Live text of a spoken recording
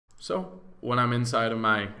So when I'm inside of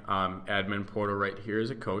my admin portal right here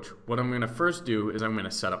as a coach, what I'm going to first do is I'm going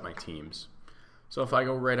to set up my teams. So if I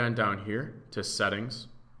go right on down here to settings,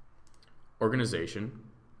 organization,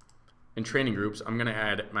 and training groups, I'm going to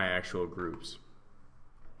add my actual groups.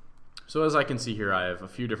 So as I can see here, I have a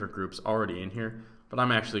few different groups already in here, but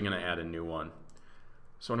I'm actually going to add a new one.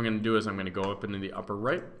 So what I'm going to do is I'm going to go up into the upper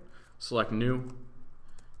right, select new.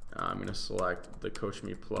 I'm going to select the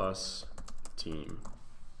CoachMePlus team.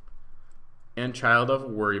 And child of,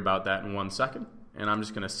 worry about that in 1 second, and I'm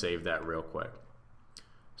just going to save that real quick.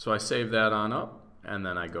 So I save that on up, and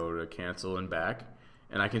then I go to cancel and back,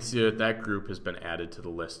 and I can see that that group has been added to the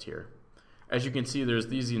list here. As you can see, there's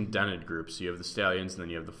these indented groups. So you have the stallions, and then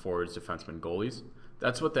you have the forwards, defensemen, goalies.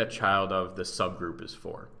 That's what that child of the subgroup is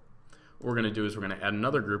for. What we're going to do is we're going to add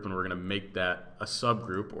another group, and we're going to make that a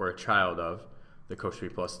subgroup or a child of the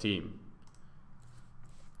CoachMePlus team.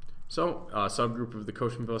 So a subgroup of the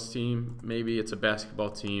CoachMePlus team, maybe it's a basketball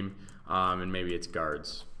team, and maybe it's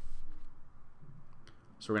guards.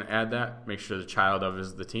 So we're going to add that, make sure the child of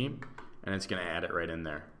is the team, and it's going to add it right in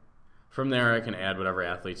there. From there, I can add whatever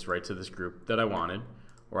athletes right to this group that I wanted,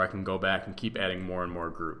 or I can go back and keep adding more and more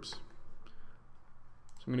groups.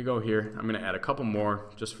 So I'm going to go here. I'm going to add a couple more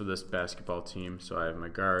just for this basketball team. So I have my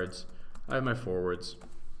guards, I have my forwards.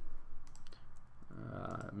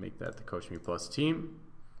 Make that the CoachMePlus team,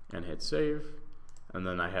 and hit save. And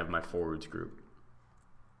then I have my forwards group.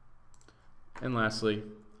 And lastly,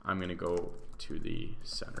 I'm going to go to the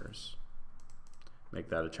centers. Make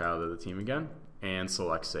that a child of the team again, and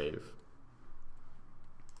select save.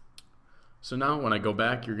 So now when I go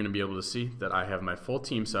back, you're going to be able to see that I have my full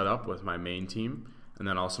team set up with my main team, and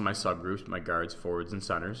then also my subgroups, my guards, forwards, and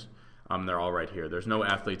centers. They're all right here. There's no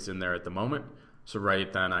athletes in there at the moment, so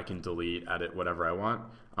right then I can delete, edit, whatever I want.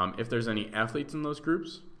 If there's any athletes in those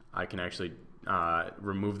groups, I can actually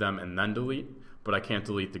remove them and then delete, but I can't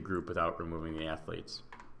delete the group without removing the athletes.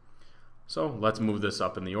 So let's move this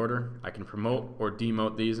up in the order. I can promote or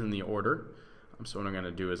demote these in the order. So what I'm going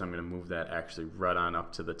to do is I'm going to move that actually right on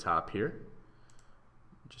up to the top here.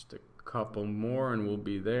 Just a couple more and we'll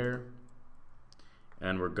be there.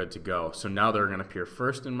 And we're good to go. So now they're going to appear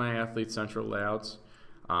first in my Athlete Central layouts.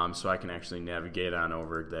 So I can actually navigate on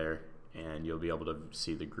over there and you'll be able to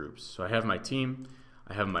see the groups. So I have my team,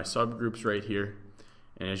 I have my subgroups right here,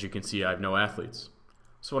 and as you can see I have no athletes.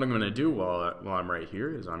 So what I'm going to do while I'm right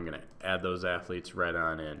here is I'm going to add those athletes right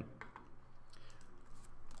on in.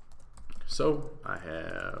 So I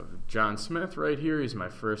have John Smith right here. He's my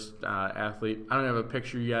first athlete. I don't have a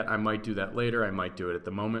picture yet. I might do that later. I might do it at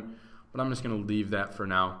the moment, but I'm just going to leave that for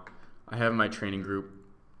now. I have my training group,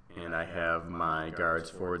 and I have my guards,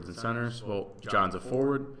 forwards, and centers. Well, John's a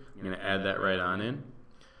forward. I'm going to add that right on in.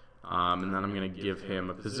 And then I'm going to give him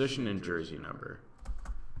a position and jersey number.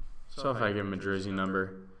 So if I give him a jersey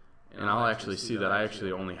number, and I'll actually see that I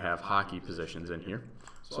actually only have hockey positions in here.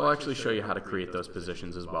 So I'll actually show you how to create those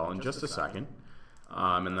positions as well in just a second.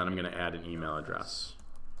 And then I'm going to add an email address.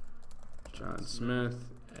 John Smith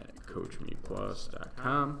at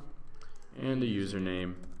CoachMePlus.com and a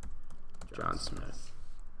username, John Smith.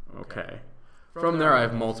 Okay. From there I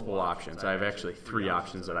have multiple options. I have actually 3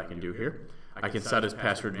 options that I can do here. I can set his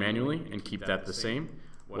password manually and keep that the same.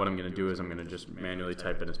 What I'm going to do is I'm going to just manually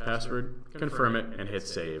type in his password, confirm it, and hit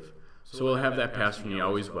save. So we'll have that password, and he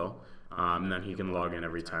always will, and then he can log in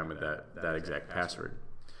every time with that exact password.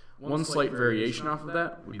 One slight variation off of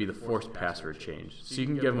that would be the forced password change. So you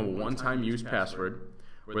can give him a one-time use password,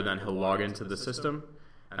 where then he'll log into the system,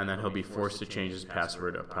 and then he'll be forced to change his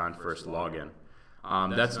password upon first login.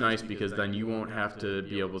 That's nice because then you won't have to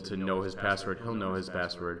be able to know his password. He'll know his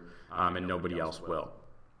password, and nobody else will.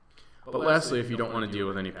 But lastly, if you don't want to deal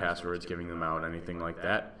with any passwords, giving them out, anything like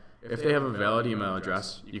that, if they have a valid email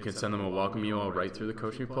address, you can send them a welcome email right through the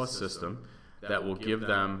CoachMePlus system that will give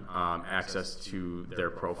them access to their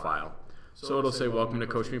profile. So it'll say, welcome to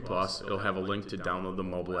CoachMePlus. It'll have a link to download the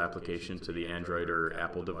mobile application to the Android or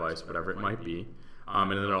Apple device, whatever it might be.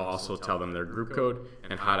 And it'll also tell them their group code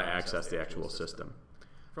and how to access the actual system.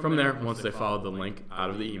 From there, once they follow the link out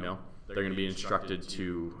of the email, they're going to be instructed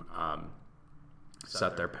to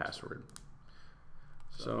set their password.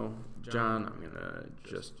 So John, I'm going to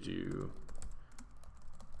just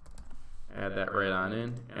add that right on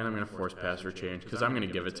in, and I'm going to force password change because I'm going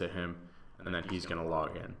to give it to him, and then he's going to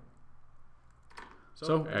log in.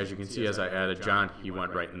 So as you can see, as I added John, he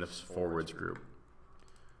went right in this forwards group.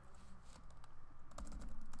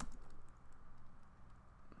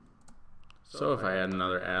 So if I add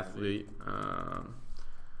another athlete,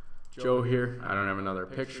 Joe here, I don't have another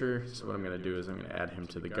picture, so what I'm going to do is I'm going to add him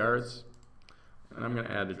to the guards, and I'm going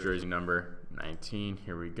to add the jersey number 19.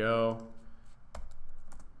 Here we go.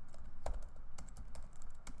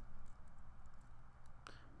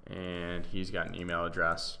 And he's got an email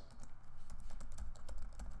address.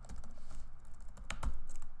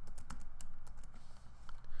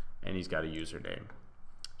 And he's got a username.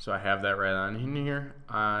 So I have that right on in here.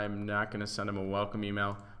 I'm not going to send him a welcome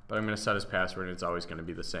email, but I'm going to set his password, and it's always going to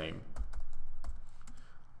be the same.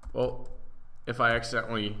 Well, if I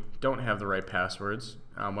accidentally don't have the right passwords,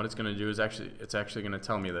 what it's going to do is it's actually going to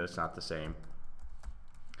tell me that it's not the same.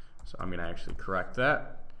 So I'm going to actually correct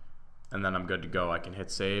that, and then I'm good to go. I can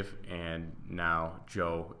hit save, and now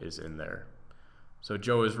Joe is in there. So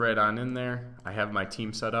Joe is right on in there. I have my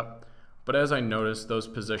team set up, but as I noticed, those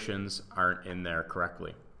positions aren't in there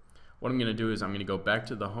correctly. What I'm going to do is I'm going to go back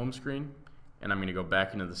to the home screen, and I'm going to go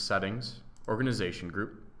back into the settings, organization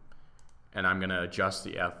group, and I'm going to adjust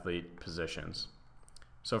the athlete positions.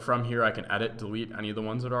 So from here I can edit, delete any of the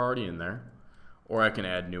ones that are already in there, or I can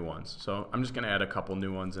add new ones. So I'm just going to add a couple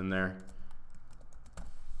new ones in there.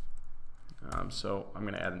 So I'm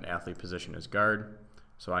going to add an athlete position as guard.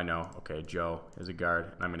 So I know, okay, Joe is a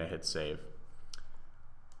guard, and I'm going to hit save.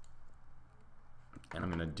 And I'm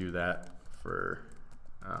going to do that for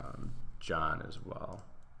John as well.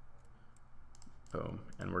 Boom,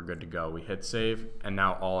 and we're good to go. We hit save, and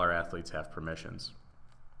now all our athletes have permissions.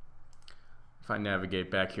 If I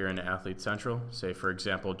navigate back here into Athlete Central, say for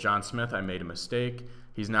example, John Smith, I made a mistake.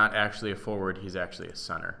 He's not actually a forward, he's actually a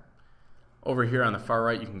center. Over here on the far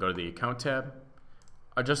right, you can go to the Account tab,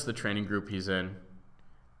 adjust the training group he's in,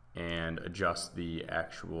 and adjust the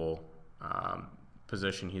actual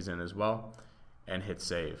position he's in as well, and hit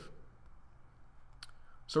save.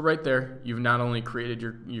 So right there, you've not only created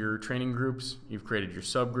your training groups, you've created your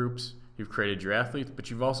subgroups, you've created your athletes, but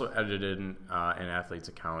you've also edited an athlete's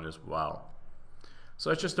account as well. So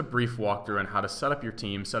that's just a brief walkthrough on how to set up your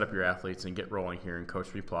team, set up your athletes, and get rolling here in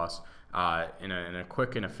CoachMePlus in a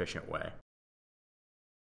quick and efficient way.